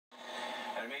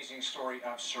amazing story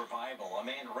of survival. A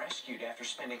man rescued after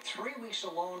spending 3 weeks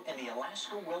alone in the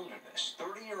Alaska wilderness.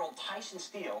 30-year-old Tyson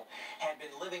Steele had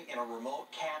been living in a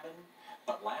remote cabin,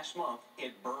 but last month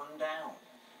it burned down.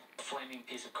 A flaming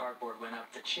piece of cardboard went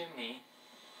up the chimney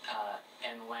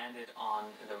and landed on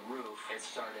the roof. It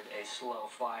started a slow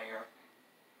fire.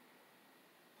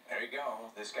 There you go.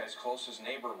 This guy's closest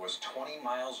neighbor was 20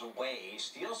 miles away.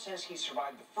 Steele says he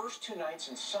survived the first 2 nights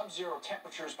in sub-zero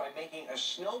temperatures by making a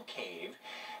snow cave.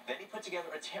 Then he put together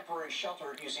a temporary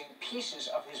shelter using pieces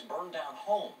of his burned-down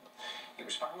home. He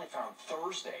was finally found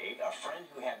Thursday. A friend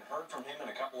who hadn't heard from him in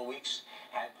a couple of weeks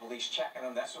had police check on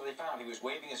him. That's what they found. He was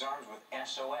waving his arms with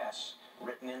SOS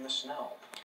written in the snow.